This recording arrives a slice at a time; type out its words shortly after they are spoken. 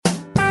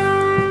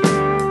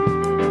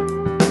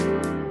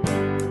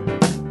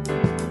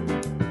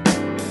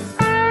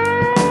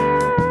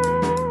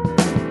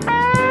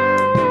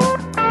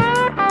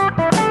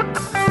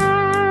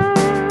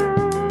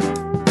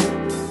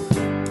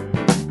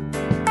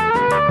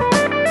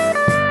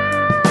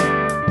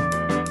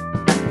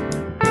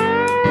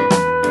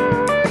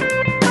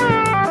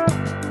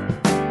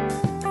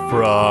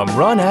From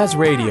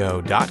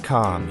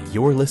runasradio.com,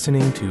 you're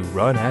listening to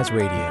Run As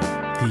Radio,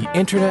 the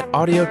internet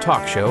audio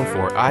talk show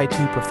for IT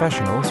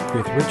professionals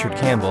with Richard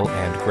Campbell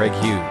and Greg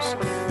Hughes.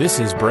 This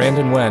is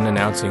Brandon Wen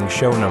announcing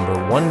show number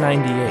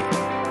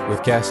 198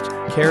 with guest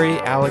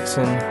Karri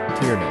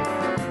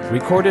Alexion-Tiernan.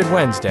 Recorded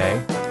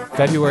Wednesday,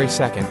 February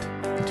 2nd,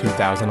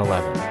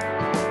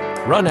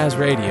 2011. Run As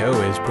Radio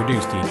is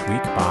produced each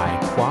week by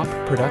Quap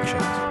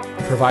Productions,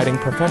 providing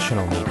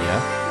professional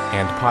media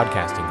and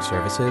podcasting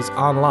services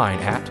online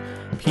at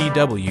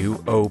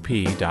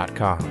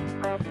pwop.com.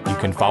 You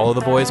can follow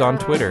the boys on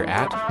Twitter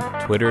at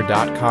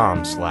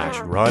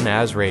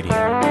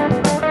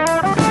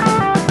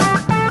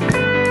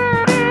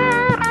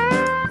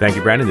twitter.com/runasradio. Thank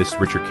you, Brandon. This is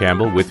Richard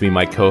Campbell. With me,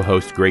 my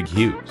co-host, Greg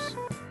Hughes.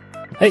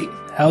 Hey,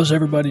 how's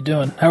everybody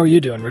doing? How are you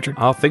doing, Richard?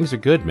 Oh, things are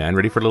good, man.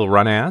 Ready for a little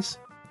run as?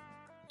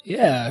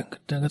 Yeah,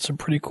 got some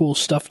pretty cool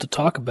stuff to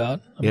talk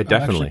about. Yeah, definitely.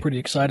 I'm actually pretty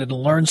excited to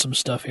learn some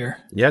stuff here.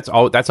 Yeah,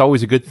 that's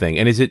always a good thing.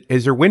 And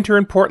is there winter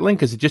in Portland?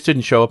 Because it just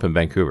didn't show up in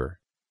Vancouver.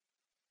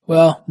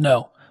 Well,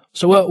 no.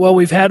 So,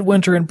 we've had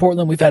winter in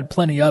Portland. We've had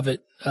plenty of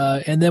it.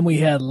 And then we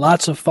had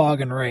lots of fog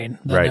and rain.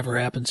 That never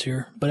happens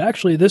here. But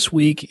actually this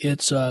week,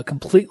 it's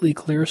completely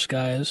clear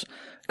skies,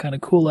 kind of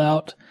cool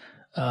out,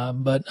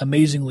 but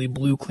amazingly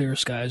blue clear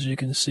skies. You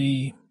can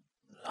see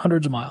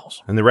hundreds of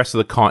miles. And the rest of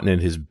the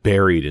continent is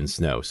buried in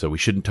snow, so we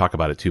shouldn't talk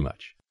about it too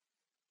much.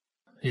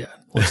 Yeah.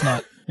 Well, it's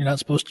not, you're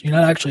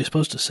not actually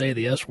supposed to say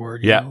the S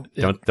word. Yeah.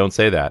 Don't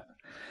say that.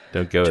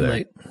 Don't go there.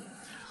 Late.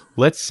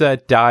 Let's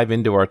dive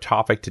into our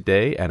topic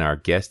today, and our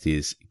guest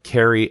is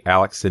Karri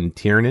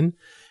Alexion-Tiernan,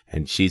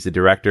 and she's the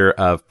Director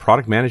of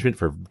Product Management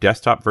for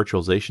Desktop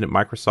Virtualization at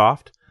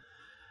Microsoft.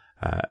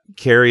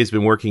 Karri has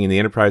been working in the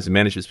enterprise and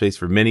management space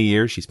for many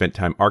years. She spent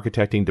time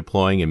architecting,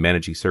 deploying, and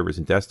managing servers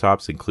and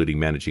desktops, including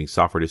managing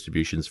software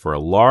distributions for a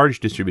large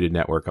distributed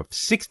network of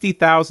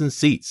 60,000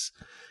 seats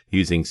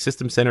using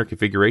System Center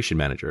Configuration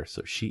Manager.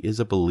 So she is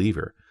a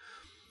believer.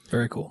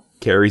 Very cool.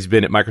 Karri's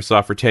been at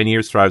Microsoft for 10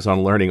 years, thrives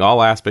on learning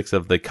all aspects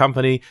of the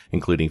company,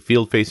 including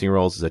field-facing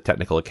roles as a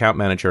technical account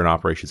manager and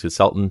operations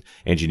consultant,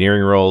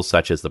 engineering roles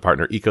such as the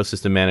partner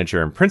ecosystem manager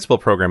and principal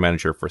program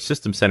manager for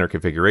System Center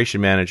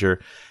Configuration Manager,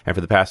 and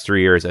for the past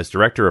 3 years as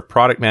director of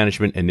product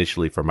management,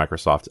 initially for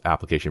Microsoft's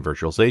application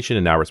virtualization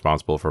and now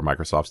responsible for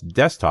Microsoft's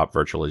desktop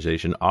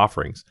virtualization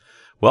offerings.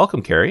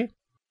 Welcome, Karri.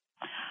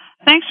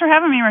 Thanks for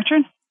having me,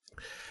 Richard.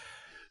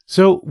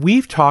 So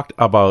we've talked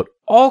about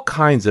all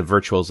kinds of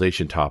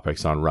virtualization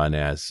topics on Run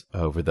As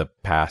over the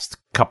past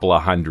couple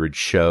of hundred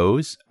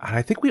shows. And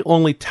I think we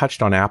only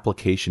touched on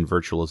application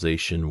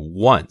virtualization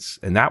once,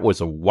 and that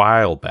was a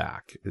while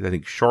back, I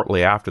think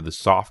shortly after the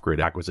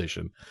SoftGrid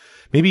acquisition.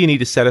 Maybe you need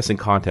to set us in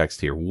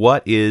context here.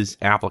 What is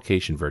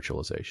application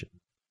virtualization?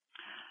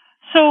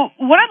 So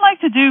what I'd like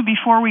to do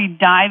before we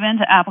dive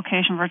into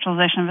application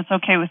virtualization, if it's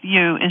okay with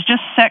you, is just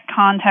set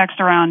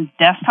context around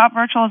desktop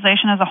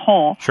virtualization as a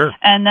whole. Sure.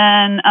 And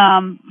then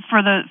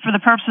for the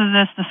purpose of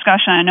this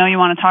discussion, I know you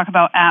want to talk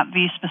about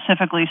AppV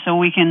specifically, so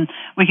we can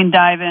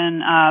dive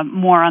in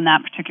more on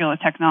that particular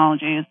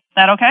technology. Is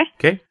that okay?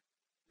 Okay.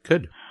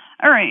 Good.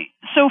 All right.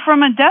 So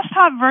from a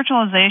desktop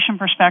virtualization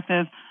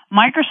perspective,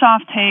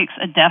 Microsoft takes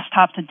a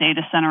desktop to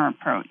data center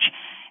approach.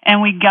 And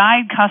we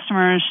guide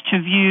customers to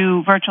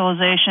view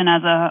virtualization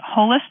as a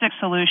holistic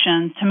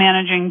solution to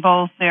managing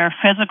both their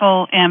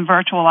physical and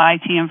virtual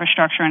IT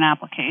infrastructure and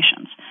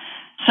applications.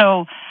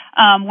 So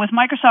with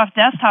Microsoft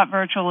Desktop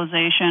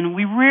Virtualization,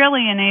 we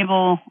really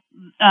enable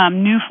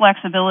new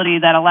flexibility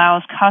that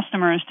allows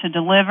customers to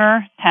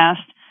deliver,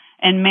 test,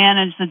 and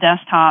manage the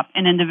desktop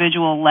in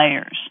individual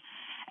layers.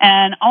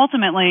 And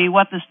ultimately,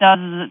 what this does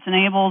is it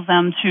enables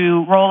them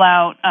to roll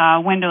out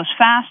Windows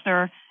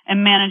faster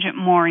and manage it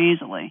more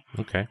easily.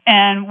 Okay.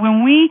 And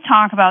when we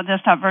talk about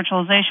desktop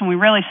virtualization, we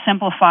really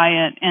simplify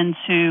it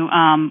into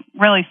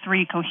really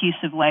three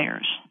cohesive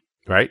layers.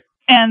 Right.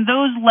 And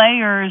those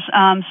layers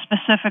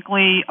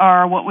specifically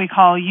are what we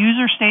call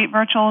user state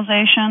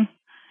virtualization,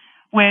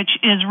 which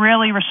is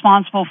really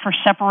responsible for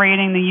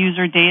separating the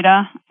user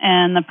data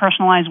and the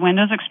personalized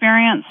Windows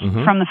experience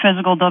from the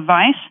physical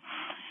device.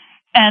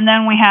 And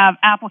then we have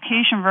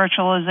application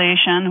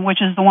virtualization,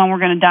 which is the one we're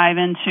going to dive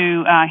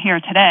into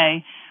here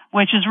today,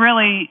 which is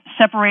really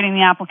separating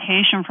the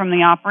application from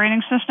the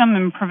operating system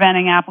and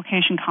preventing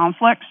application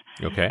conflicts.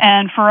 Okay.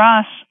 And for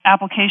us,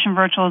 application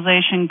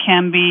virtualization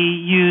can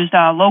be used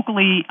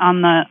locally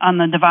on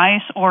the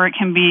device, or it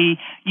can be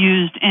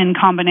used in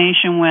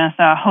combination with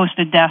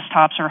hosted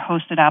desktops or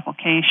hosted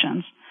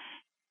applications.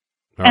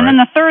 And then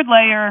the third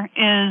layer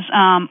is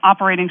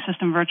operating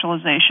system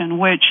virtualization,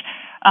 which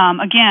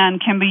again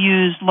can be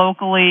used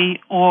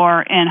locally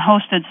or in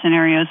hosted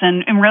scenarios.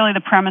 And really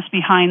the premise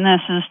behind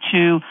this is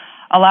to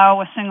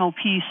allow a single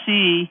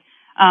PC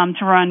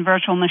to run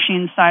virtual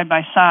machines side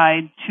by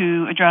side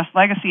to address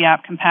legacy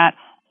app compat,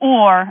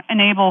 or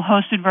enable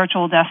hosted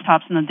virtual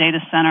desktops in the data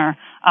center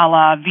a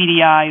la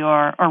VDI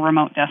or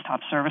remote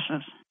desktop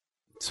services.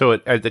 So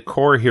at the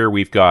core here,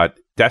 we've got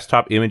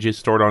desktop images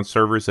stored on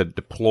servers that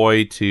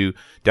deploy to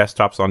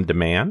desktops on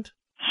demand?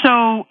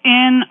 So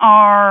in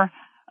our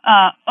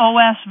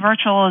OS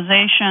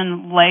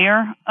virtualization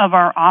layer of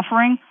our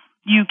offering,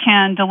 you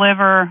can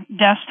deliver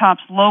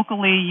desktops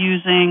locally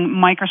using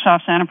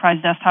Microsoft's Enterprise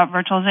Desktop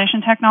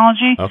Virtualization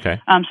technology. Okay.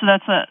 So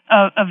that's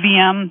a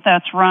VM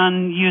that's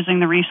run using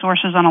the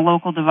resources on a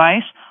local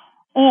device.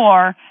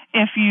 Or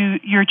if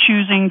you're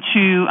choosing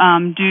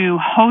to do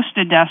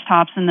hosted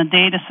desktops in the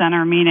data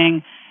center,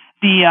 meaning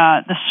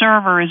the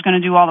server is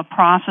going to do all the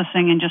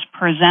processing and just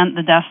present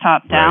the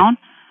desktop down.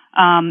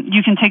 Right.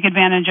 You can take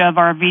advantage of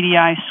our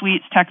VDI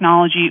Suites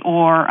technology,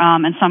 or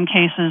in some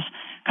cases,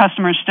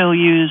 customers still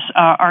use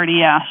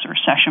RDS or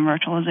session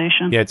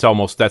virtualization. Yeah,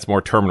 that's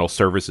more terminal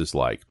services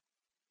like.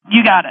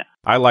 You got it.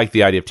 I like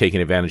the idea of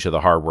taking advantage of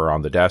the hardware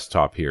on the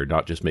desktop here,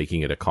 not just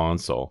making it a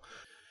console.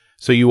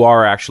 So you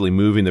are actually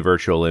moving the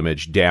virtual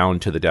image down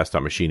to the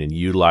desktop machine and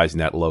utilizing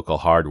that local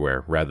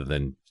hardware rather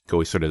than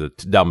go sort of the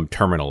dumb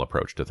terminal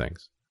approach to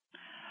things.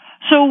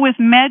 So with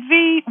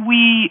Medvi,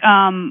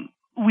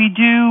 we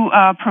do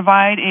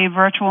provide a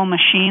virtual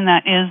machine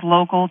that is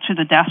local to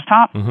the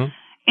desktop. Mm-hmm.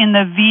 In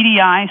the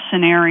VDI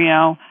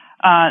scenario,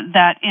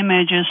 that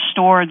image is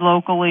stored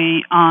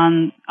locally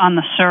on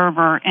the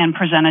server and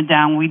presented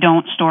down. We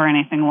don't store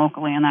anything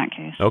locally in that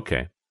case.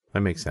 Okay,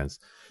 that makes sense.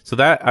 So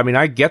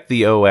I get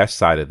the OS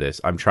side of this.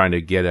 I'm trying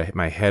to get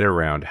my head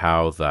around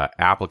how the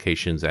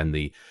applications and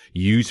the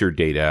user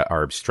data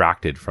are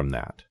abstracted from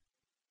that.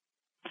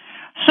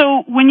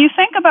 So when you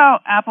think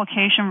about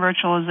application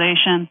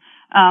virtualization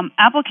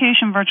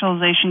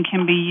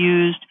can be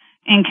used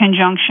in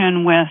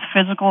conjunction with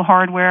physical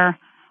hardware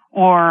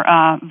or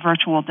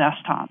virtual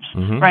desktops,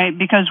 mm-hmm. right?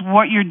 Because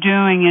what you're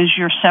doing is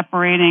you're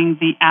separating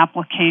the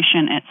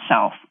application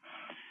itself.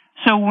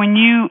 So when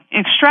you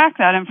extract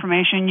that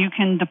information, you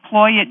can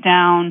deploy it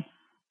down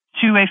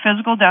to a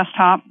physical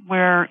desktop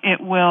where it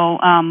will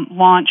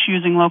launch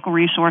using local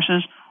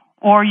resources,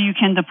 or you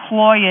can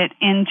deploy it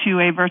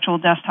into a virtual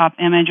desktop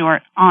image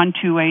or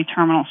onto a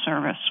terminal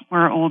service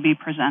where it will be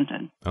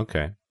presented.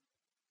 Okay.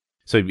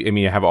 So,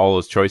 you have all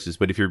those choices,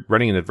 but if you're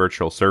running in a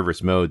virtual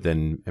service mode,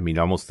 then,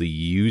 almost the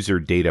user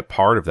data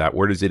part of that,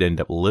 where does it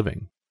end up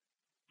living?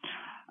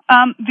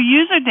 The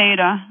user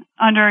data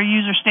under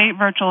user state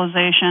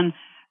virtualization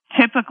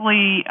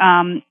typically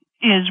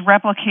is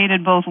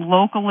replicated both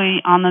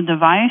locally on the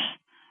device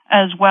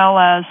as well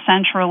as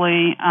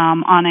centrally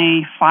on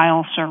a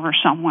file server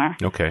somewhere.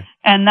 Okay.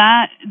 And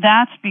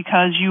that's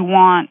because you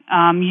want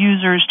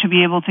users to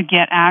be able to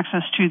get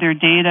access to their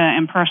data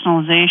and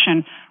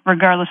personalization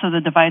regardless of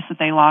the device that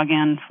they log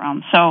in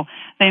from. So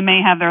they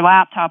may have their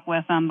laptop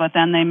with them, but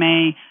then they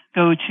may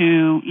go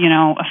to,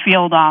 a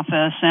field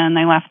office and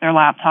they left their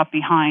laptop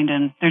behind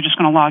and they're just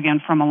going to log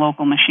in from a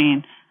local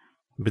machine.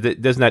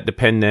 But doesn't that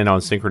depend then on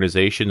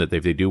synchronization, that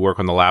if they do work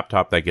on the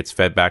laptop, that gets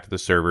fed back to the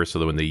server so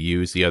that when they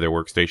use the other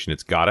workstation,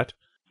 it's got it?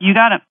 You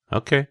got it.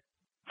 Okay.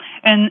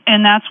 And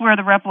that's where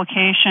the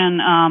replication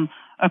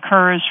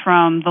occurs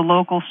from the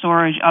local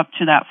storage up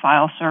to that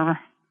file server.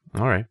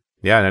 All right.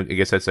 Yeah, and I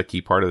guess that's a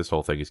key part of this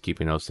whole thing, is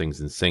keeping those things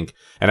in sync.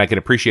 And I can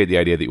appreciate the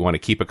idea that you want to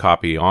keep a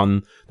copy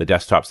on the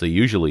desktops they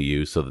usually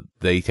use so that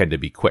they tend to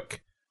be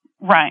quick.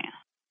 Right.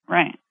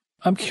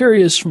 I'm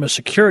curious, from a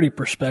security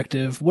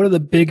perspective, what are the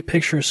big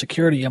picture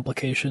security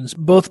implications,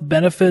 both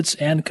benefits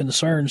and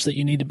concerns, that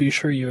you need to be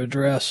sure you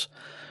address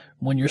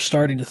when you're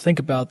starting to think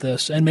about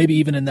this? And maybe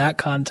even in that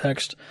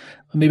context,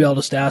 maybe I'll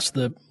just ask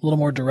the little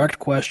more direct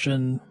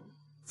question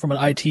from an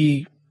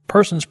IT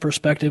person's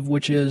perspective,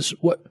 which is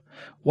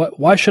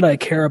why should I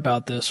care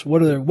about this?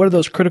 What are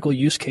those critical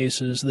use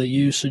cases that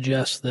you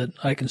suggest that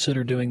I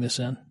consider doing this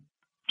in?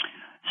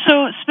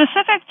 So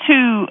specific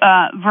to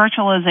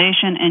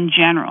virtualization in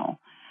general,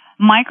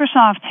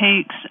 Microsoft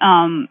takes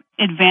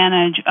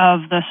advantage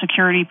of the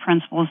security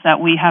principles that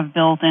we have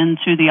built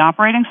into the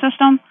operating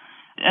system,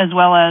 as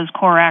well as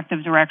core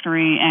Active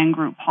Directory and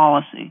group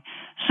policy.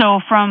 So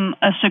from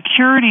a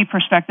security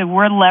perspective,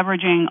 we're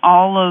leveraging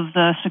all of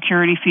the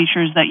security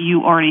features that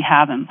you already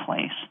have in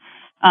place,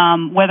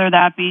 whether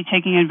that be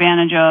taking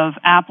advantage of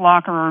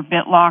AppLocker or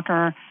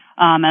BitLocker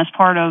as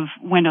part of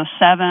Windows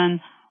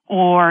 7,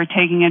 or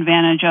taking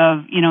advantage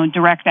of,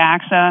 direct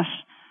access,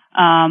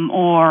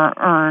 or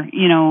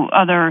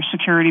other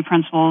security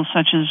principles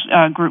such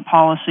as group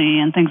policy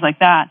and things like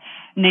that,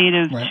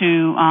 native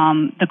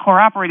to the core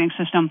operating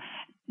system.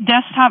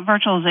 Desktop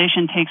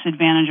virtualization takes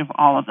advantage of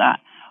all of that.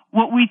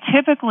 What we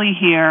typically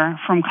hear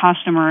from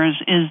customers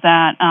is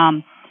that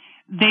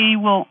they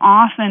will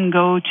often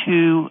go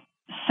to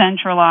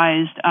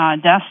centralized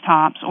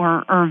desktops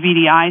or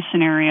VDI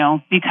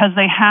scenario because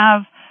they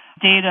have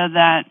data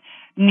that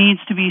needs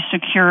to be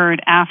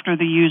secured after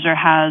the user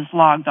has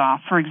logged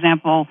off. For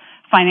example,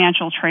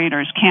 financial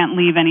traders can't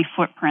leave any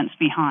footprints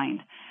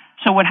behind.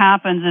 So what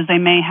happens is they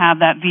may have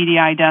that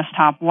VDI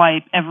desktop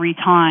wipe every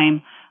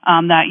time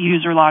that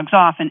user logs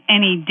off, and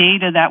any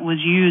data that was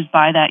used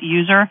by that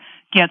user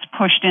gets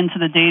pushed into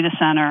the data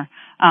center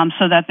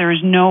so that there is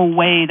no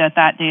way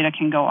that data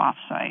can go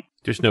off-site.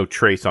 There's no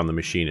trace on the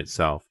machine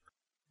itself.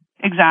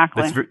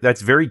 Exactly.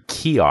 That's very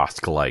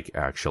kiosk-like,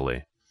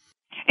 actually.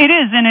 It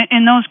is, and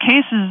in those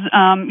cases,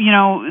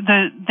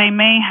 they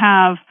may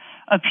have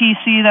a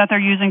PC that they're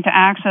using to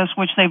access,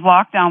 which they've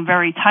locked down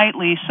very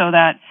tightly so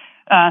that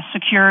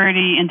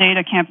security and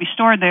data can't be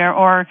stored there,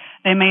 or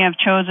they may have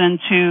chosen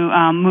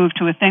to move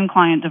to a thin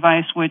client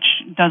device which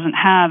doesn't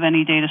have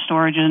any data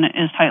storage and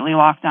is tightly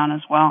locked down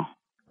as well.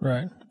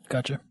 Right.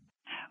 Gotcha.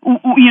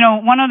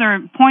 One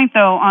other point,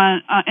 though,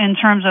 on in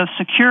terms of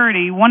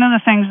security, one of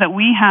the things that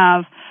we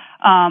have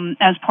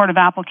as part of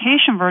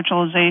application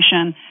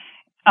virtualization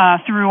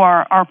through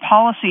our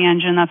policy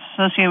engine that's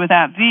associated with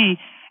AppV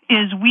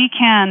is we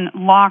can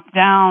lock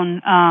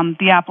down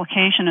the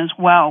application as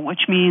well,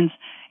 which means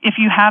if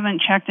you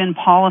haven't checked in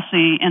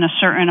policy in a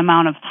certain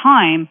amount of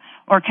time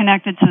or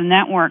connected to the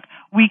network,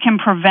 we can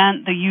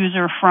prevent the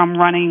user from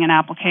running an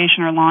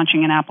application or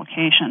launching an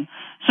application.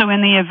 So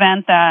in the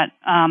event that,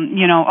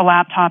 a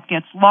laptop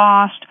gets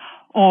lost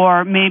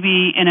or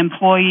maybe an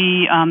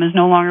employee is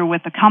no longer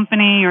with the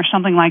company or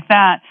something like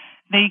that,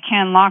 they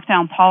can lock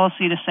down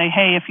policy to say,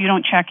 hey, if you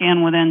don't check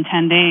in within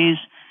 10 days,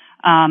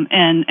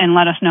 and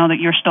let us know that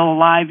you're still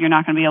alive, you're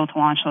not going to be able to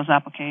launch those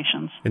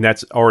applications. And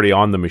that's already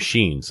on the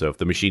machine. So if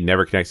the machine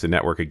never connects to the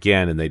network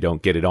again and they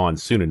don't get it on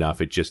soon enough,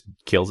 it just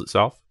kills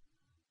itself?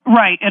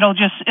 Right.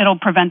 It'll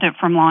prevent it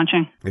from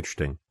launching.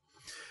 Interesting.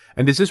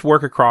 And does this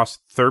work across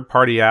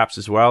third-party apps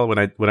as well? When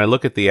I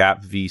look at the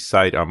AppV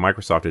site on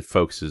Microsoft, it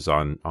focuses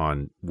on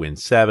Win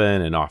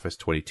 7 and Office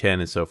 2010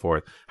 and so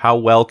forth. How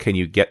well can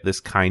you get this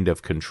kind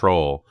of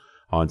control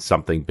on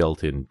something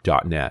built in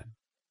 .NET?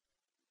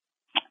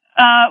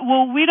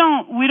 Well, we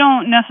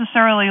don't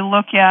necessarily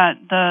look at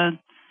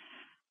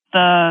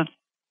the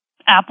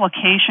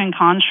application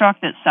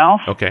construct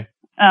itself. Okay.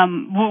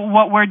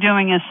 What we're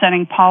doing is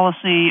setting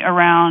policy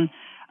around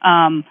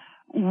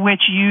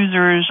which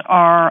users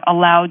are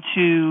allowed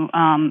to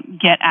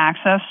get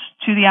access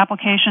to the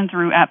application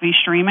through AppV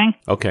streaming.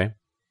 Okay.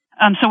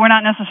 So we're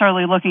not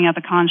necessarily looking at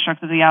the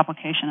construct of the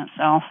application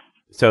itself.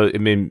 So it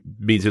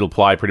means it'll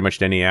apply pretty much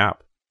to any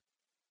app?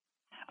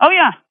 Oh,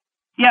 yeah.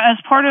 Yeah, as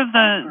part of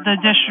the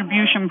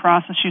distribution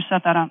process, you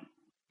set that up.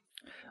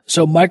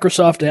 So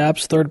Microsoft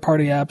apps,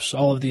 third-party apps,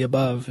 all of the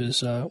above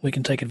is we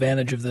can take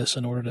advantage of this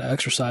in order to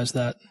exercise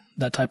that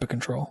type of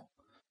control.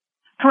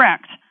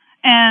 Correct.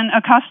 And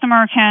a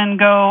customer can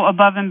go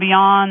above and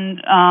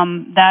beyond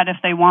that if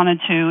they wanted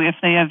to. If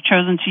they have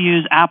chosen to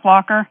use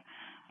AppLocker,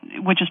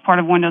 which is part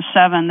of Windows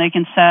 7, they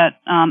can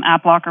set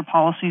AppLocker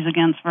policies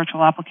against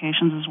virtual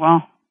applications as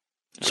well.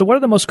 So what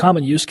are the most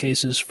common use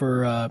cases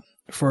for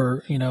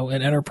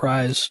an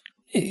enterprise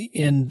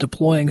in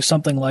deploying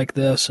something like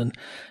this? And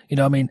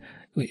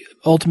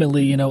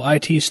ultimately,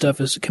 IT stuff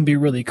can be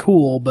really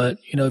cool, but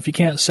if you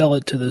can't sell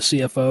it to the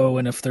CFO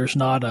and if there's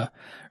not a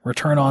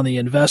return on the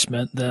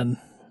investment, then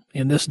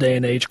in this day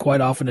and age,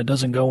 quite often it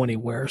doesn't go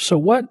anywhere. So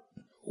what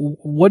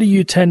do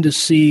you tend to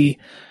see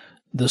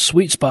the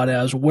sweet spot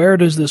as? Where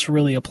does this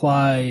really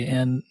apply?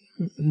 And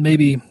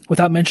maybe,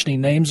 without mentioning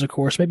names, of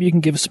course, maybe you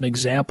can give us some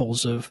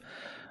examples of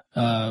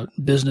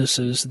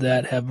businesses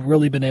that have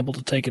really been able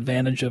to take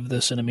advantage of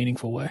this in a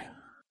meaningful way.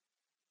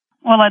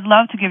 Well, I'd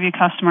love to give you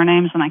customer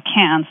names, and I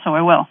can, so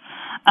I will.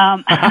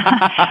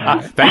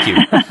 Thank you.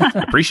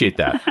 Appreciate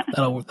that.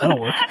 That'll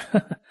work.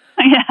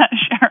 Yeah,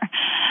 sure.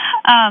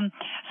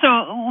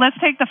 So let's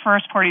take the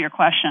first part of your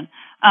question.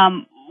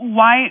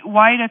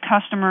 Why do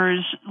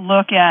customers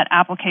look at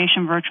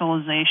application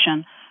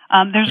virtualization?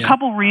 There's a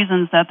couple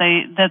reasons that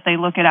they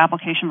look at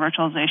application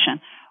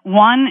virtualization.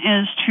 One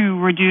is to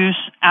reduce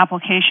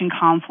application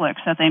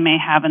conflicts that they may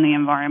have in the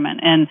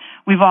environment. And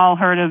we've all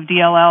heard of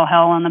DLL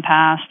hell in the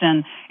past,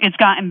 and it's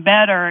gotten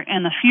better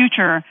in the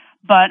future,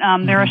 but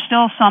there are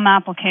still some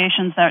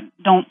applications that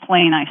don't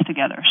play nice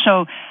together.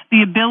 So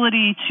the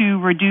ability to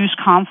reduce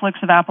conflicts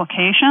of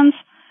applications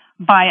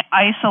by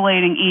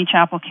isolating each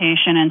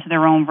application into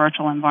their own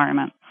virtual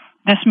environment.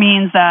 This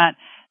means that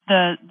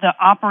the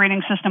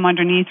operating system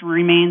underneath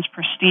remains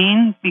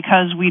pristine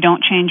because we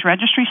don't change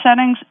registry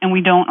settings and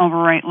we don't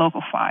overwrite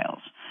local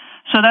files.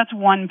 So that's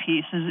one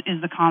piece,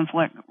 is the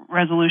conflict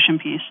resolution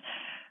piece.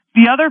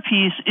 The other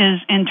piece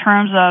is in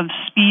terms of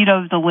speed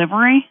of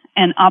delivery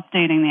and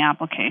updating the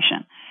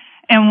application.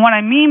 And what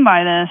I mean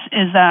by this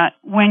is that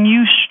when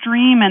you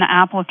stream an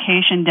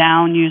application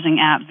down using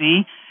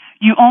AppV,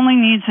 you only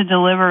need to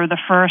deliver the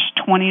first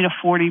 20 to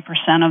 40%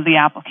 of the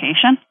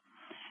application.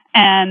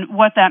 And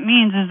what that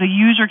means is the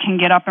user can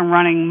get up and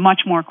running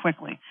much more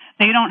quickly.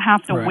 They don't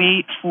have to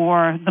wait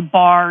for the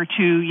bar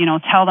to,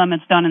 tell them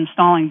it's done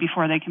installing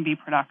before they can be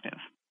productive.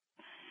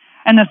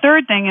 And the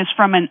third thing is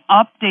from an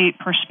update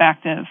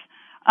perspective,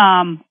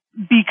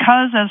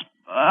 because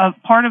as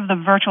part of the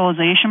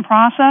virtualization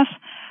process,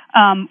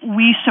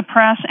 we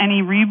suppress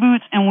any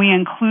reboots and we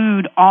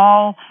include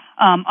all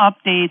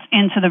updates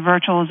into the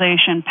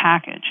virtualization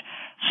package.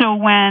 So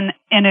when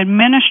an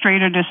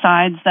administrator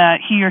decides that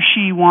he or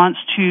she wants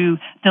to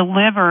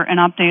deliver an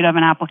update of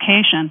an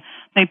application,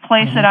 they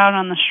place it out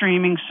on the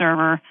streaming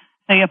server.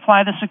 They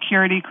apply the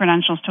security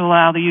credentials to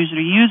allow the user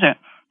to use it.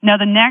 Now,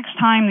 the next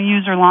time the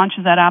user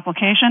launches that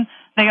application,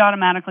 they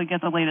automatically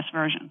get the latest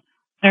version.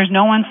 There's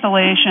no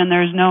installation.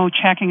 There's no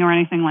checking or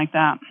anything like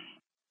that.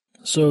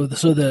 So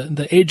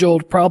the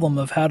age-old problem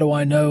of how do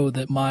I know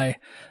that my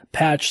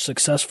patch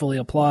successfully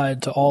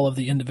applied to all of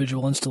the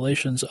individual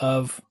installations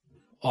of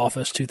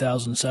Office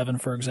 2007,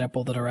 for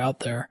example, that are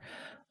out there.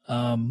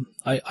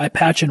 I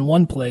patch in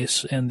one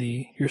place, and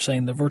you're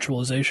saying the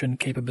virtualization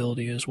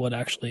capability is what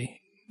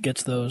actually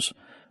gets those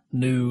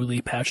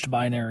newly patched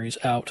binaries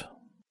out.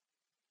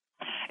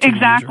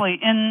 Exactly.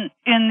 In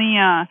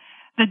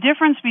the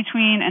difference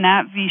between an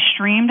app v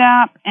streamed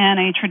app and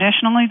a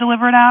traditionally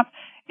delivered app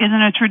is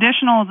in a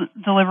traditional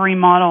delivery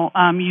model,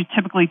 you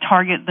typically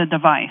target the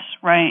device,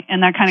 right?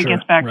 And that kind of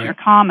gets back to your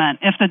comment.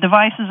 If the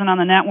device isn't on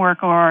the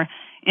network, or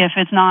if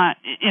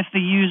the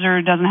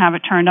user doesn't have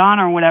it turned on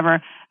or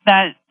whatever,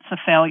 that's a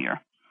failure.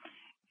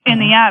 In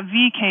the app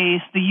v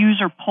case, the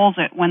user pulls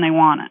it when they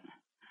want it,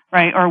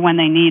 right? Or when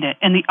they need it.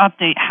 And the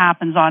update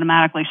happens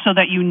automatically so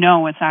that you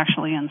know it's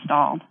actually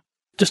installed.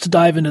 Just to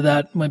dive into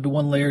that, maybe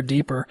one layer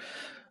deeper,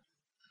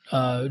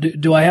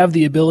 do I have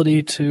the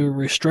ability to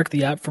restrict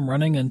the app from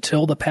running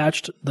until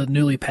the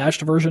newly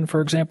patched version,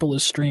 for example,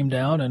 is streamed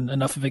down and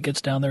enough of it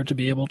gets down there to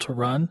be able to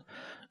run?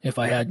 If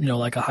I had,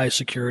 like a high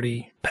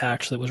security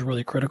patch that was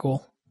really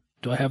critical,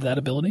 do I have that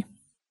ability?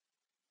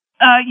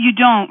 You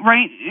don't,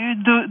 right?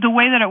 The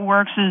way that it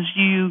works is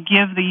you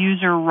give the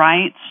user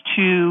rights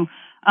to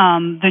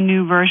the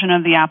new version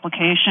of the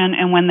application,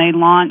 and when they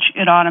launch,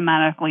 it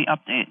automatically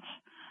updates.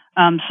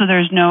 So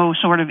there's no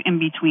sort of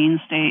in-between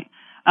state.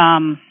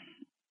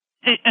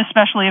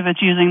 Especially if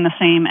it's using the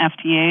same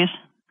FTAs,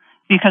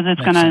 because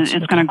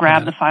it's gonna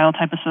grab the file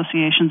type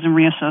associations and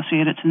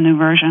reassociate it to the new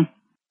version.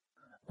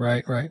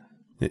 Right.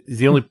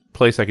 The only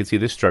place I can see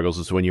this struggles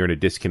is when you're in a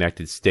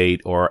disconnected state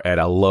or at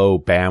a low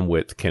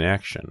bandwidth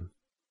connection.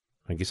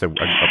 I guess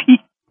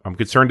I'm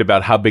concerned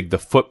about how big the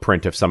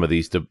footprint of some of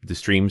these the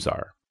streams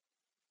are.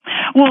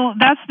 Well,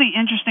 that's the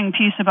interesting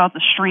piece about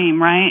the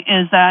stream, right?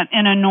 Is that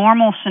in a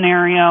normal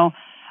scenario,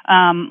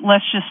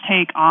 let's just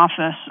take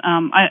Office.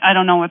 I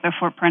don't know what their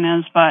footprint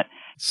is, but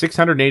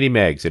 680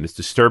 megs, and it's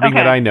disturbing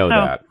that I know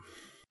that.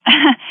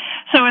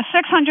 So a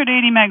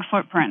 680 meg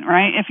footprint,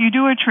 right? If you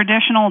do a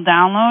traditional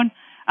download,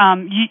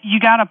 you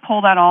got to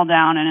pull that all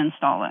down and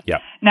install it.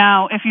 Yep.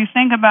 Now, if you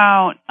think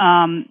about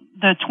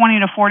the 20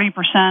 to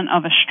 40%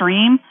 of a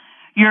stream,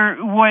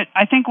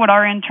 what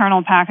our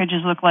internal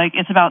packages look like,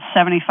 it's about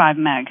 75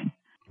 meg.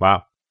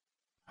 Wow.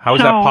 How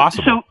is that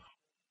possible? So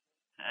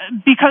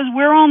because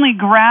we're only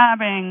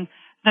grabbing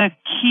the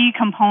key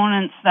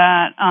components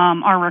that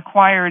are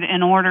required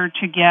in order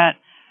to get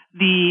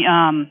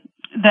the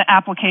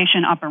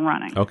application up and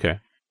running. Okay.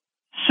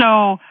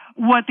 So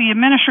what the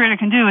administrator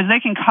can do is they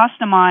can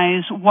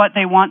customize what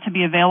they want to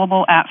be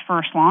available at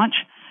first launch.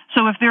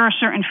 So if there are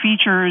certain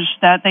features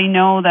that they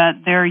know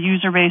that their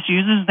user base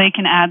uses, they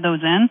can add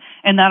those in,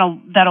 and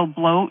that'll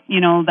bloat,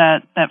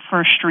 that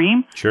first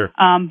stream. Sure.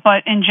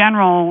 But in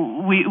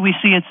general, we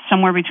see it's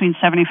somewhere between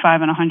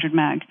 75 and 100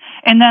 meg.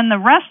 And then the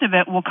rest of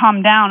it will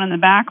come down in the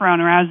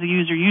background or as the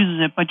user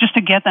uses it. But just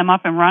to get them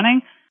up and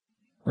running,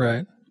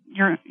 right,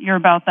 you're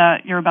about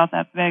that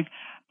big.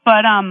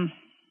 But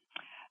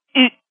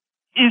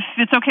if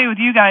it's okay with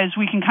you guys,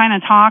 we can kind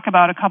of talk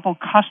about a couple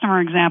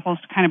customer examples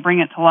to kind of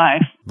bring it to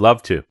life.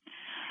 Love to.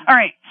 All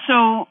right,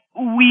 so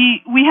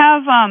we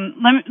have,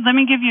 let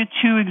me give you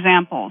two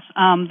examples.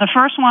 The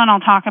first one I'll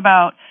talk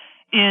about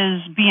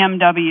is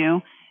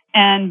BMW.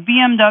 And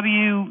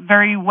BMW,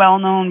 very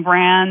well-known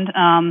brand,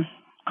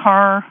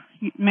 car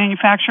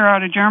manufacturer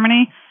out of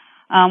Germany.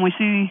 We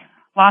see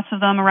lots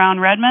of them around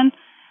Redmond.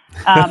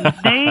 I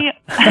think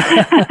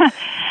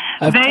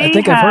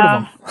I've heard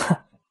of them.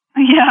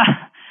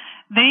 Yeah.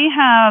 They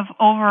have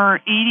over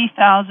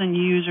 80,000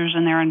 users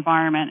in their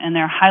environment, and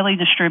they're highly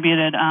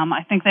distributed.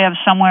 I think they have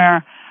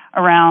somewhere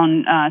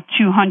around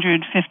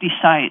 250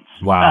 sites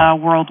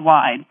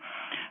worldwide.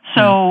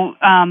 So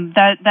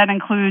that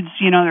includes,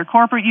 their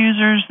corporate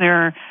users,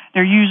 their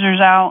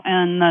users out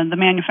in the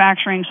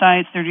manufacturing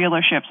sites, their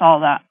dealerships, all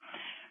of that.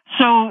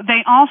 So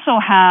they also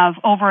have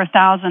over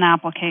 1,000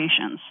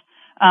 applications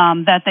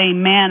that they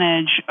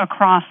manage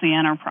across the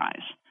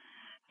enterprise.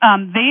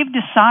 They've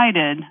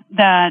decided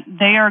that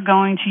they are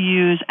going to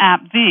use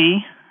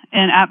AppV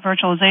and app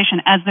virtualization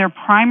as their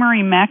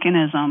primary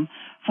mechanism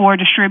for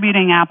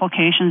distributing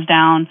applications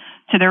down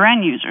to their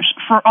end users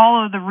for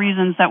all of the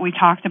reasons that we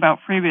talked about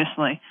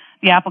previously.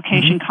 The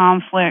application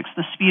conflicts,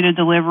 the speed of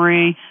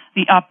delivery,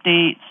 the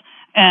updates,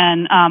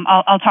 and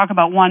I'll talk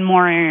about one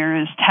more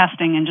area is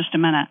testing in just a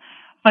minute.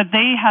 But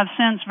they have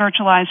since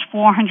virtualized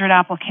 400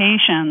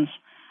 applications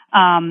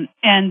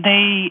and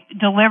they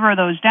deliver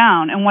those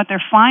down. And what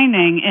they're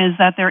finding is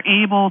that they're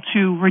able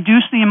to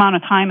reduce the amount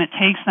of time it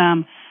takes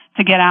them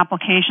to get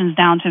applications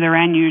down to their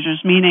end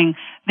users, meaning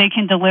they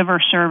can deliver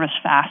service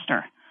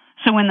faster.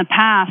 So in the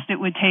past, it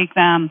would take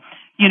them,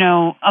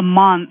 a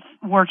month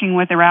working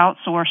with their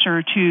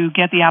outsourcer to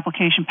get the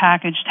application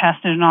package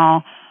tested and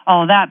all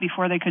of that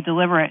before they could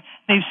deliver it.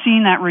 They've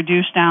seen that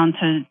reduced down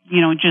to,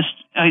 just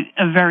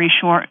a very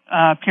short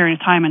period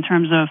of time in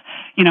terms of,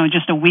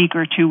 just a week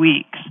or 2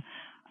 weeks.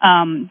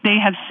 They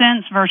have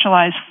since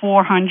virtualized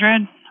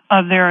 400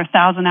 their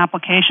 1,000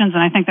 applications,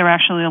 and I think they're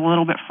actually a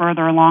little bit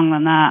further along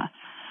than that.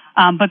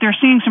 But they're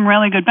seeing some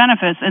really good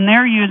benefits, and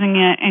they're using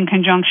it in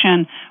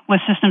conjunction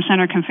with System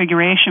Center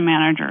Configuration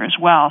Manager as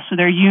well. So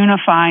they're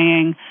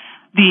unifying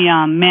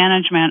the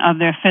management of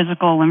their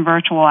physical and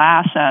virtual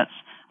assets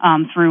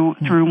through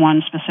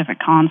one specific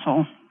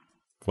console.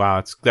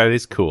 Wow, that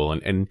is cool.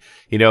 And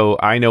you know,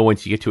 I know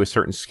once you get to a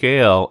certain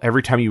scale,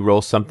 every time you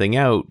roll something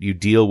out, you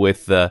deal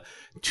with the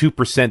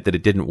 2% that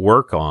it didn't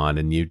work on,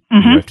 and you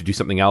have to do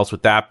something else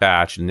with that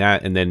batch and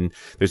then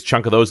there's a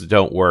chunk of those that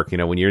don't work. You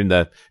know, when you're in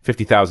the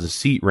 50,000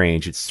 seat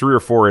range, it's 3 or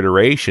 4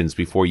 iterations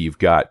before you've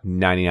got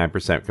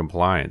 99%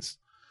 compliance.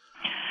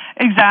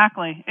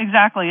 Exactly.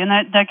 And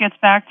that gets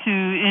back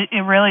to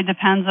it really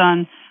depends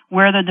on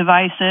where the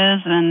device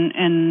is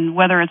and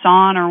whether it's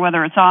on or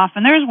whether it's off.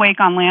 And there's wake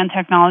on LAN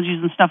technologies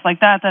and stuff like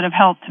that have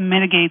helped to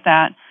mitigate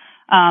that.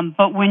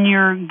 But when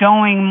you're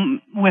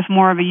going with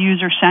more of a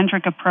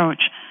user-centric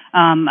approach,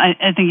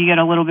 I think you get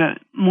a little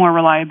bit more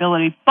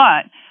reliability.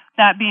 But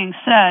that being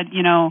said,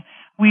 you know,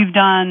 we've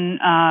done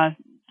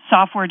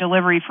software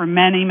delivery for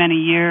many, many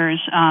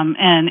years.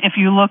 And if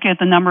you look at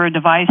the number of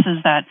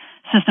devices that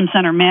System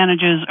Center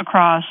manages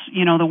across,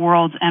 you know, the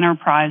world's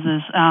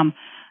enterprises,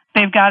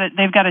 they've got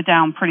it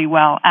down pretty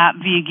well.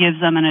 AppV gives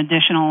them an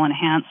additional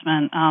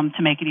enhancement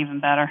to make it even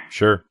better.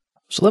 Sure.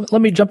 So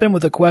let me jump in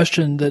with a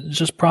question that's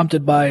just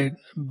prompted by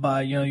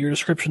you know, your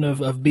description of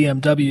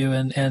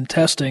BMW and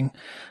testing.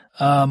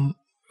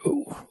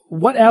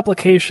 What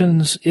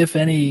applications, if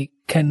any,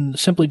 can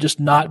simply just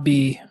not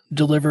be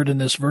delivered in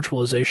this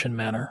virtualization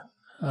manner?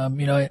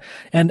 You know,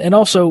 and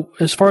also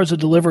as far as the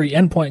delivery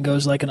endpoint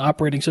goes, like an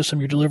operating system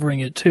you're delivering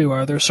it to,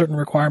 are there certain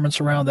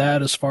requirements around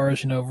that as far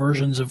as, you know,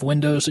 versions of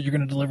Windows that you're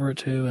going to deliver it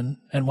to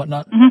and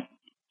whatnot? Mm-hmm.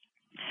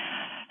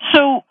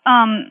 So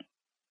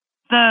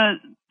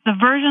the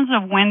versions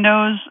of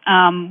Windows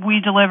we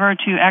deliver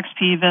to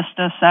XP,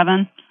 Vista,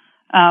 7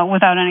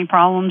 without any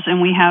problems,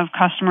 and we have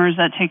customers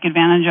that take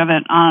advantage of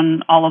it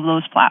on all of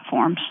those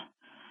platforms.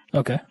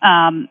 Okay.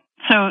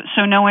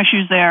 So no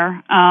issues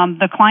there.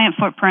 The client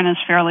footprint is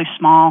fairly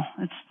small.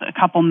 It's a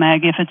couple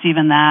meg, if it's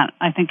even that.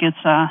 I think it's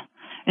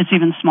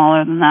even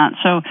smaller than that.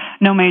 So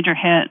no major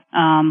hit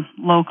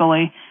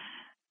locally.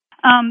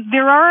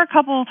 There are a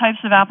couple types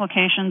of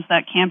applications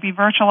that can't be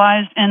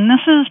virtualized, and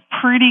this is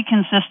pretty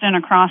consistent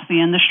across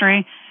the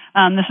industry.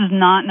 This is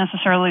not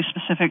necessarily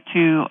specific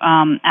to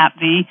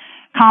AppV.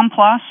 COM+,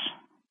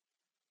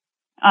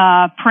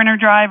 printer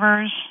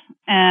drivers,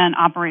 and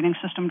operating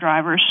system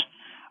drivers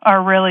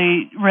are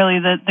really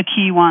the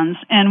key ones.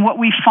 And what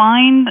we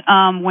find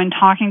when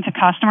talking to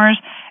customers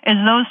is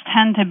those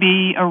tend to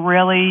be a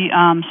really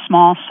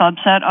small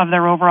subset of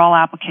their overall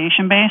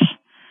application base,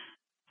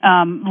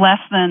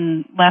 less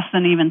than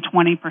even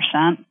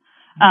 20%.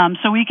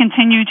 So we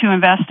continue to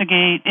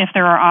investigate if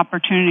there are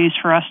opportunities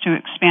for us to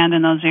expand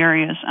in those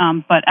areas.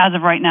 But as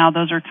of right now,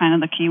 those are kind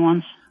of the key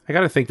ones. I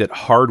got to think that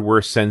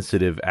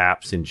hardware-sensitive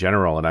apps in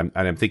general, and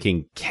I'm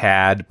thinking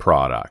CAD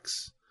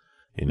products,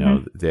 you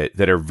know,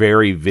 that are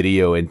very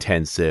video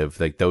intensive,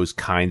 like those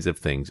kinds of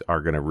things are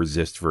going to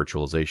resist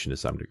virtualization to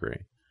some degree.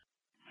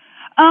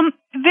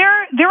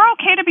 They're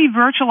okay to be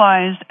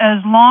virtualized as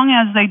long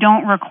as they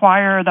don't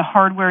require the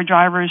hardware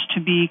drivers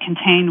to be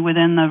contained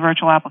within the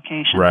virtual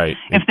application. Right.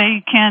 If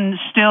they can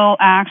still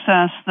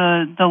access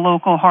the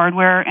local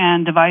hardware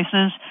and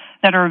devices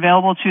that are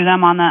available to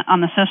them on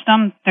the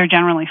system, they're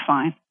generally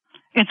fine.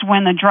 It's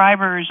when the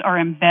drivers are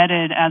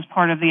embedded as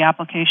part of the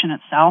application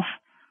itself,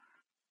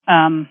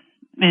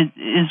 it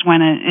is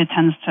when it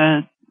tends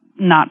to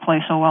not play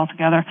so well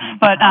together.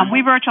 But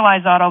we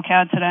virtualize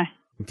AutoCAD today.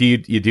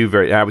 You do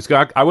very. I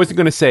wasn't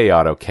going to say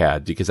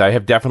AutoCAD because I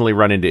have definitely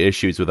run into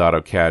issues with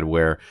AutoCAD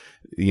where,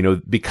 you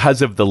know,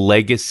 because of the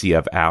legacy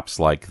of apps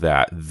like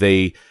that,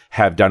 they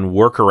have done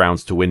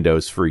workarounds to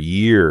Windows for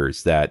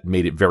years that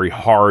made it very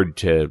hard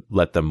to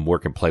let them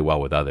work and play well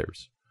with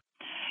others.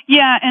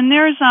 Yeah, and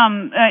there's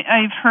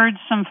I've heard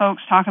some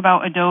folks talk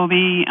about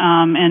Adobe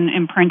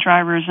and print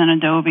drivers in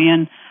Adobe,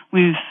 and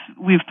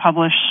we've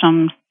published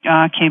some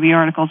KB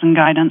articles and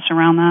guidance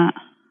around that.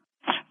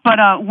 But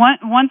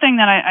one thing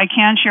that I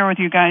can share with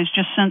you guys,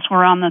 just since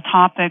we're on the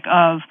topic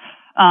of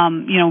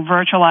you know,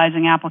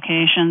 virtualizing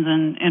applications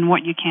and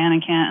what you can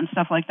and can't and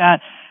stuff like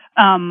that,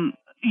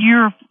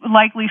 you're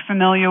likely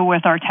familiar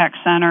with our tech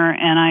center,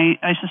 and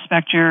I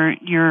suspect your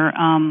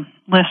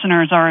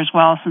listeners are as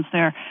well, since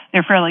they're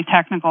fairly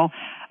technical.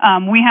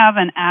 We have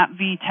an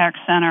AppV Tech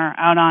Center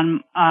out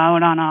on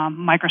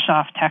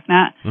Microsoft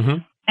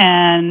TechNet,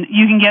 and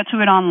you can get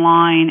to it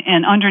online.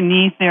 And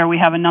underneath there, we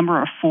have a number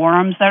of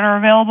forums that are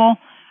available.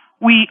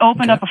 We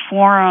opened up a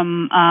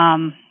forum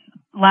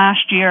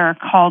last year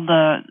called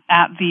the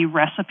AppV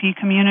Recipe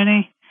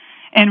Community.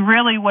 And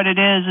really what it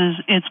is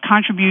it's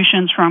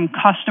contributions from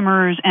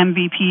customers,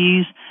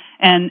 MVPs,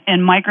 and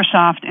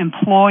Microsoft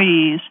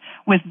employees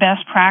with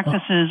best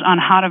practices on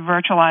how to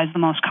virtualize the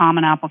most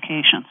common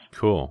applications.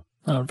 Cool.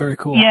 Oh, very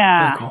cool.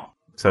 Yeah. Very cool.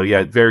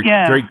 So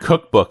very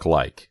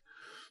cookbook-like.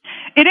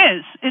 It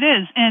is.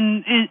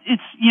 And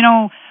it's, you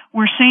know,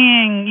 we're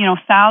seeing,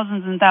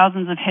 thousands and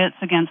thousands of hits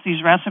against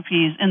these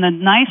recipes. And the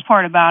nice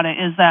part about it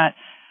is that,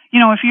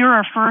 if you're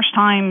a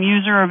first-time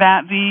user of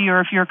AppV,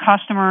 or if your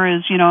customer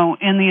is,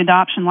 in the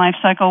adoption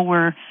lifecycle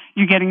where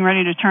you're getting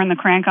ready to turn the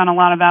crank on a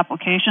lot of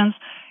applications,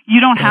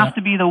 you don't have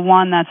to be the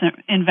one that's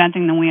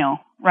inventing the wheel,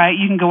 right?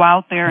 You can go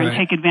out there and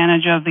take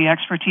advantage of the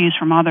expertise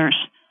from others.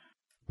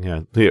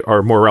 Yeah,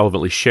 or more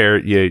relevantly, share.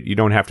 You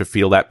don't have to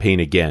feel that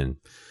pain again.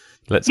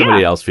 Let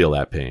somebody else feel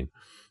that pain.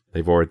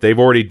 They've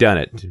already done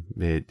it.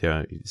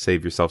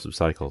 Save yourself some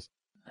cycles.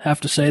 Have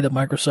to say that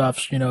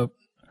Microsoft's,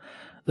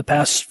 the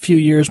past few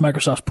years,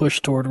 Microsoft's push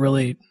toward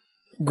really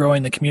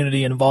growing the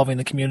community, involving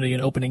the community,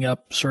 and opening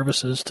up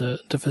services to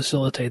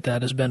facilitate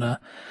that has been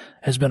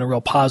a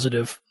real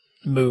positive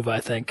move,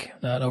 I think,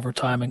 over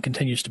time, and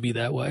continues to be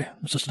that way.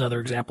 It's just another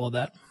example of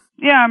that.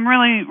 Yeah, I'm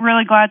really,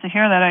 really glad to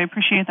hear that. I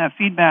appreciate that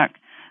feedback.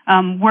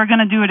 We're going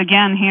to do it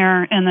again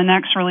here in the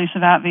next release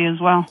of AppV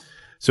as well.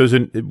 So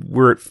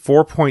we're at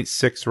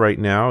 4.6 right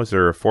now. Is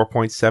there a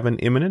 4.7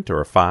 imminent or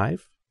a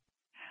 5?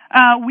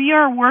 We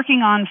are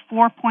working on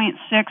 4.6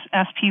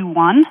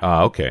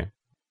 SP1. Okay.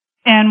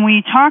 And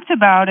we talked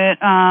about it.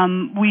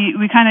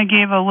 We kind of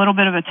gave a little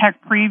bit of a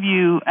tech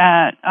preview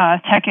at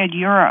TechEd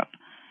Europe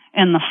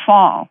in the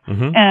fall.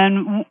 Mm-hmm.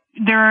 And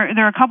there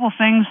are a couple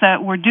things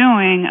that we're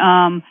doing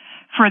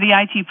for the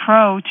IT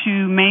Pro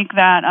to make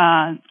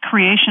that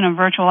creation of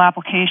virtual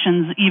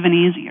applications even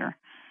easier.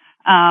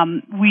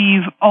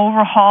 We've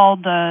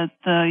overhauled the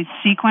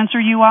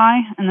sequencer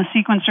UI, and the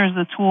sequencer is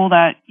the tool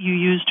that you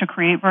use to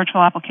create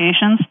virtual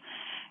applications,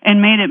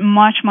 and made it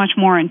much, much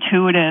more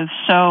intuitive.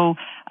 So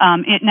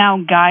it now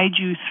guides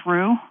you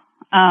through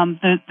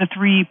the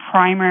three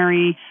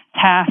primary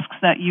tasks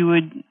that you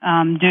would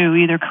do,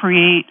 either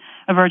create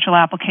a virtual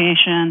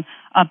application,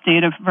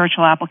 update a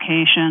virtual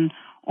application,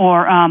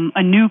 or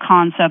a new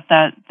concept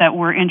that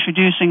we're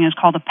introducing is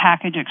called a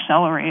package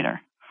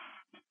accelerator.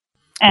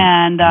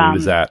 And what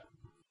is that?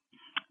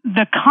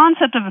 The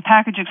concept of a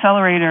package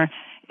accelerator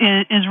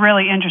is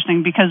really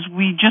interesting because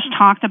we just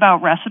talked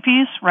about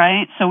recipes,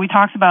 right? So we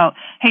talked about,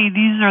 hey,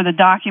 these are the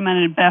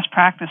documented best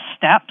practice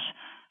steps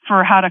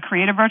for how to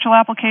create a virtual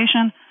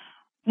application.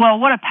 Well,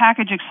 what a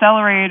package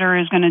accelerator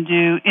is going to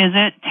do is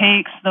it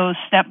takes those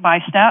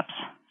step-by-steps,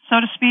 so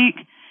to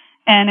speak,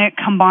 and it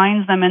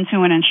combines them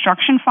into an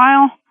instruction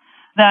file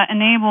that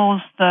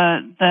enables the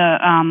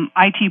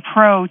IT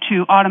Pro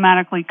to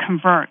automatically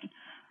convert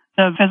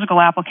the physical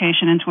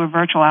application into a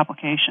virtual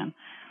application.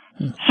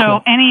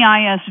 So any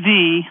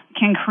ISV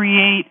can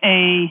create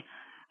a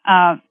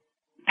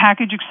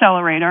package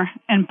accelerator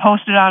and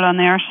post it out on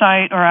their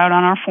site or out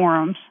on our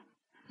forums.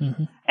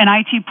 Mm-hmm. An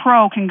IT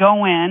Pro can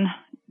go in,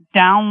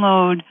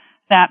 download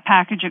that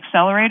package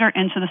accelerator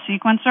into the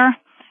sequencer,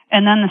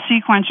 and then the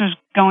sequencer is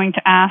going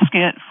to ask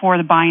it for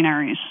the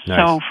binaries. Nice.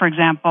 So, for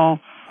example,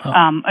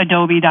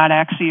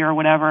 adobe.exe or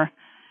whatever.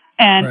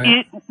 And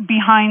it,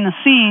 behind the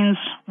scenes,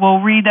 will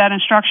read that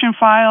instruction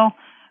file,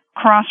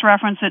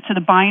 cross-reference it to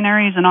the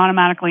binaries, and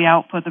automatically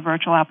output the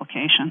virtual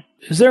application.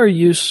 Is there a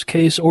use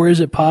case, or is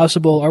it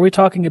possible? Are we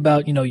talking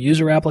about,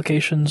 user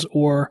applications,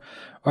 or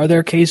are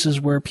there cases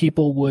where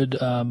people would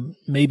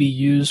maybe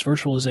use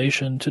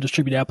virtualization to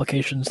distribute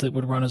applications that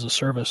would run as a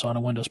service on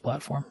a Windows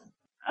platform?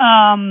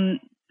 Run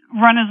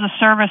as a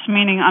service,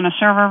 meaning on a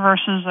server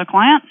versus a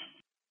client?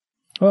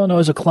 Well, no,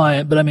 as a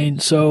client, but I mean,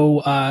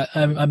 so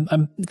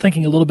I'm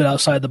thinking a little bit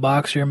outside the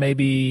box here.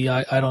 Maybe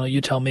I don't know.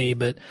 You tell me.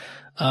 But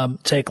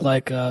take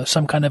like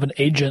some kind of an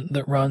agent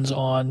that runs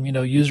on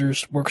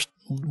users'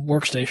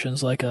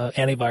 workstations, like a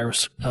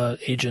antivirus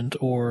agent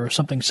or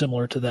something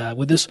similar to that.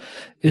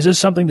 Is this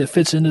something that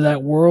fits into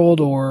that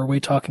world, or are we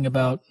talking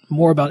about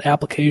more about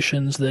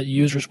applications that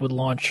users would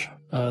launch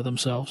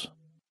themselves?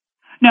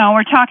 No,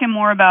 we're talking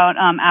more about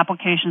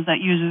applications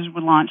that users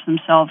would launch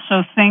themselves.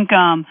 So think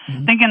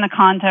in the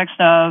context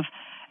of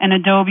an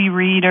Adobe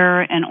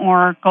Reader, an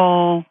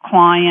Oracle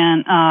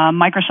client,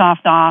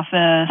 Microsoft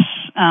Office,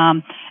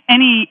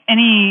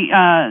 any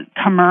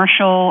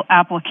commercial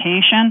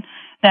application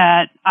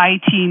that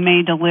IT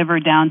may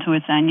deliver down to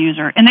its end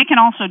user. And they can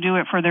also do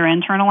it for their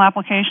internal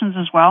applications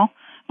as well.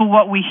 But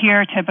what we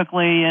hear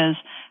typically is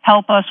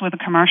help us with the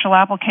commercial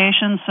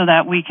applications so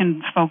that we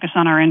can focus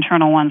on our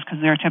internal ones because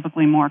they're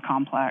typically more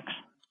complex.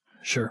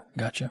 Sure.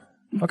 Gotcha.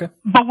 Okay.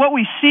 But what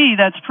we see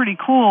that's pretty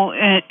cool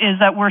is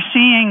that we're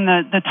seeing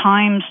the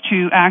times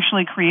to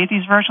actually create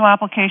these virtual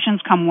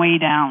applications come way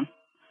down.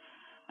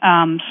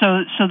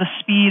 So the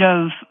speed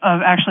of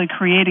actually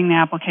creating the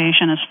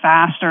application is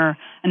faster,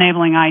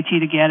 enabling IT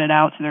to get it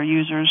out to their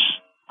users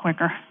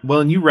quicker.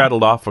 Well, and you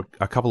rattled off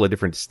a couple of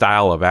different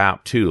style of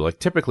app too. Like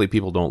typically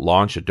people don't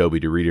launch Adobe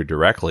Reader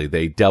directly.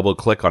 They double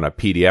click on a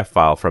PDF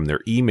file from their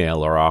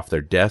email or off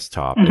their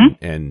desktop,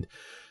 and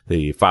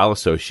the file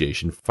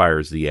association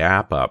fires the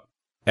app up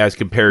as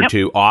compared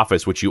to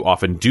Office, which you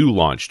often do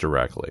launch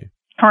directly.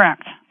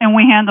 Correct. And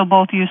we handle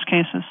both use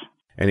cases.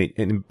 And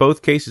in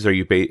both cases,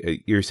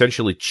 you're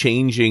essentially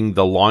changing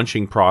the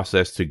launching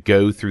process to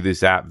go through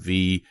this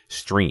AppV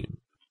stream.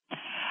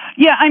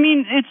 Yeah, I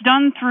mean, it's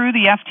done through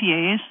the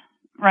FTAs,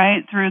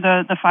 right, through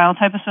the file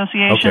type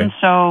association. Okay.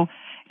 So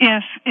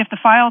if the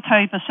file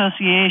type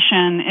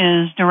association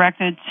is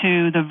directed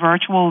to the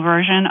virtual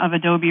version of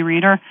Adobe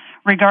Reader,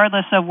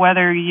 regardless of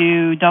whether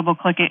you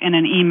double-click it in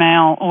an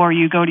email or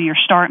you go to your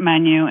Start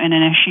menu and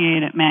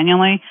initiate it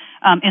manually,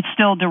 it's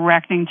still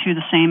directing to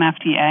the same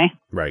FTA.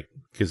 Right,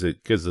 because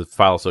the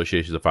file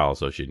association is a file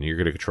association. You're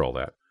going to control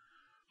that.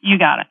 You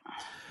got it.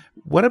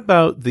 What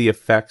about the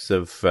effects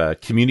of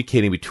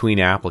communicating between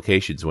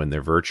applications when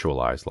they're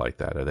virtualized like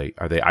that?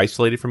 Are they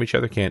isolated from each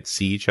other, can't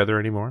see each other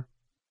anymore?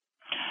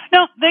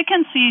 No, they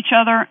can see each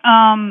other.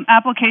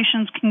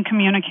 Applications can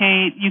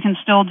communicate. You can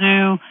still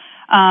do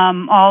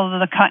all of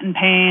the cut and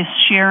paste,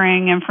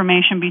 sharing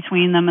information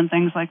between them and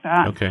things like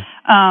that. Okay.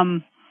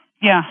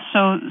 Yeah,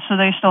 so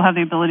they still have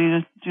the ability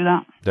to do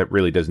that. That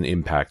really doesn't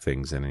impact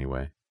things in any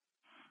way.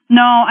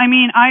 No, I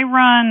mean, I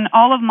run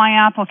all of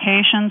my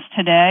applications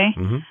today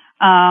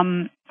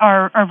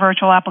are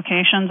virtual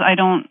applications. I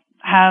don't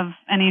have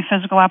any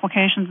physical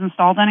applications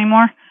installed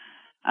anymore.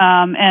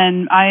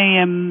 And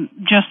I am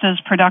just as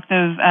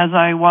productive as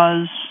I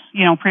was,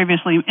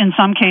 previously. In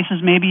some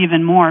cases, maybe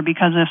even more,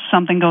 because if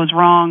something goes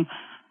wrong,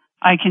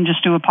 I can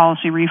just do a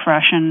policy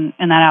refresh and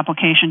that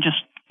application just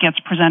gets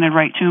presented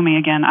right to me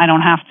again. I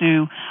don't have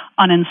to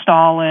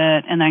uninstall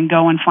it and then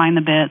go and find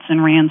the bits and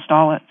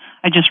reinstall it.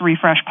 I just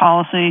refresh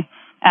policy,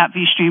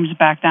 AppV streams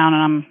back down,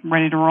 and I'm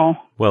ready to roll.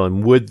 Well,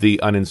 and would the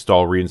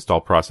uninstall,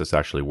 reinstall process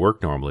actually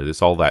work normally?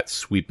 This all that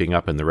sweeping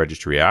up in the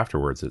registry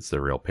afterwards, it's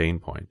the real pain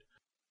point.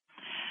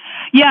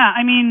 Yeah,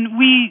 I mean,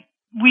 we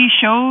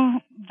show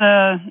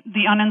the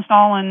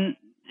uninstall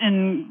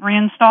and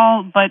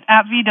reinstall, but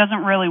AppV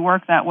doesn't really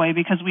work that way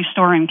because we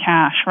store in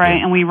cache, right?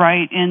 Yeah. And we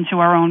write into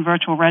our own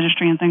virtual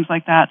registry and things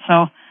like that.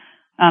 So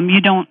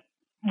you don't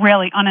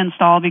really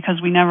uninstall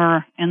because we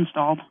never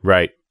installed.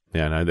 Right.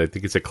 Yeah, and I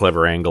think it's a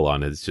clever angle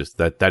on it. It's just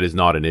that is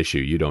not an issue.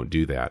 You don't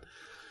do that.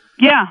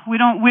 Yeah, we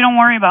don't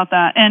worry about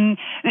that. And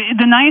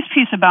the nice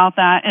piece about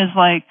that is,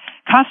 like,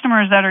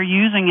 customers that are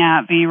using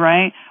AppV,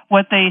 right,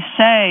 what they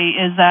say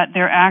is that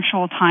their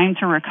actual time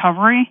to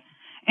recovery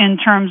in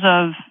terms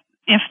of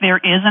if there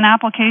is an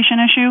application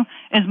issue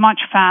is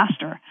much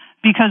faster,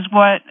 because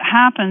what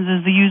happens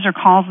is the user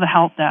calls the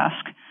help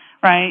desk,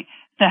 right?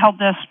 The help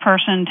desk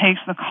person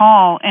takes the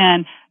call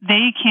and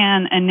they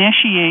can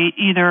initiate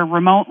either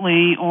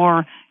remotely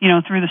or,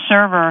 through the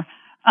server,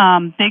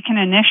 they can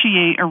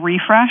initiate a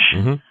refresh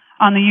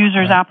on the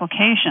user's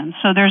application.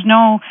 So there's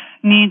no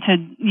need to,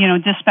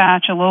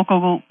 dispatch a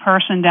local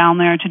person down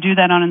there to do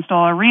that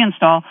uninstall or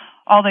reinstall.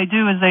 All they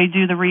do is they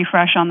do the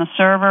refresh on the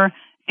server,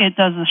 it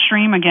does the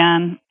stream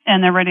again,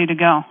 and they're ready to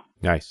go.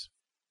 Nice.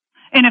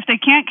 And if they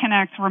can't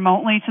connect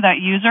remotely to that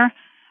user,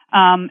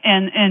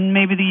 and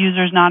maybe the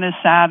user's not as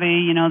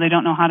savvy, they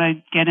don't know how to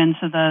get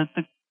into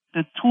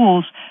the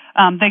tools,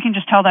 they can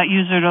just tell that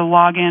user to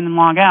log in and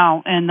log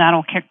out, and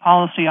that'll kick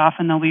policy off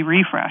and they'll be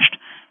refreshed.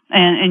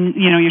 And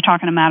you're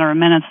talking a matter of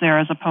minutes there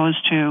as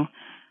opposed to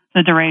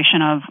the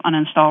duration of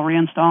uninstall,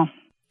 reinstall.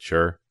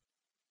 Sure.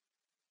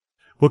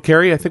 Well,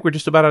 Karri, I think we're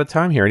just about out of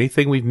time here.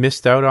 Anything we've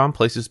missed out on,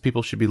 places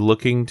people should be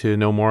looking to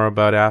know more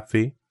about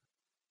AppV?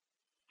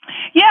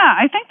 Yeah,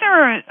 I think there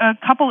are a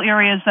couple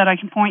areas that I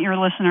can point your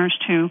listeners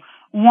to.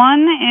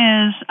 One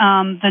is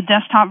the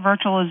desktop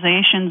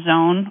virtualization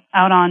zone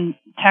out on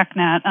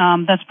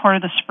TechNet. That's part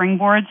of the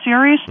Springboard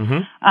series.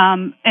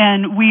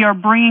 And we are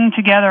bringing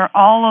together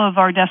all of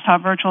our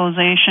desktop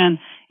virtualization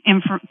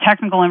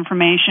technical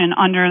information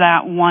under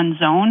that one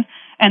zone.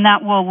 And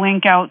that will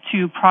link out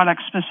to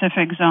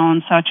product-specific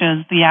zones such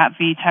as the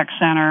AppV Tech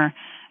Center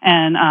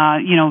and,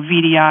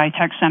 VDI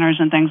Tech Centers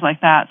and things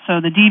like that.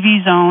 So the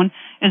DV zone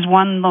is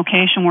one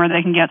location where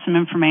they can get some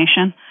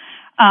information.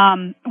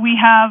 We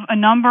have a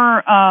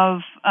number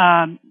of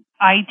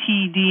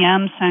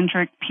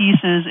ITDM-centric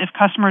pieces if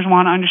customers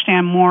want to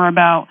understand more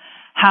about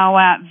how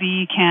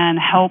AppV can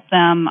help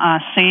them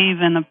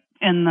save in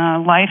the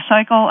life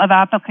cycle of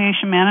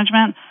application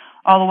management,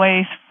 all the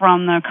way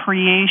from the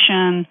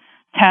creation,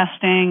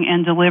 testing,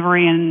 and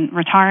delivery and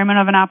retirement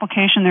of an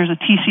application. There's a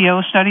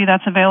TCO study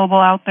that's available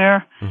out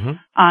there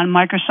on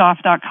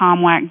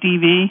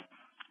Microsoft.com/DV,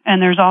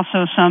 and there's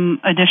also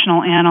some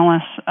additional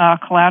analyst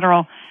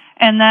collateral.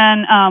 And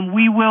then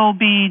we will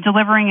be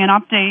delivering an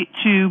update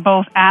to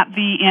both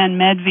AppV and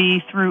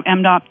MedV through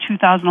MDOP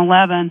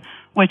 2011,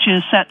 which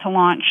is set to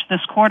launch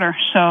this quarter.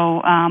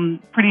 So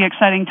pretty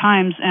exciting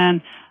times,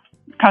 and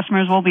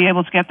customers will be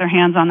able to get their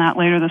hands on that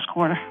later this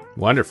quarter.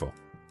 Wonderful.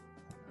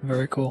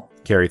 Very cool.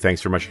 Karri,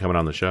 thanks very much for coming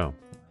on the show.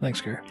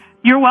 Thanks, Karri.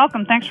 You're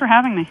welcome. Thanks for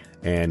having me.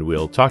 And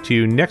we'll talk to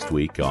you next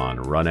week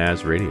on Run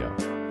As Radio.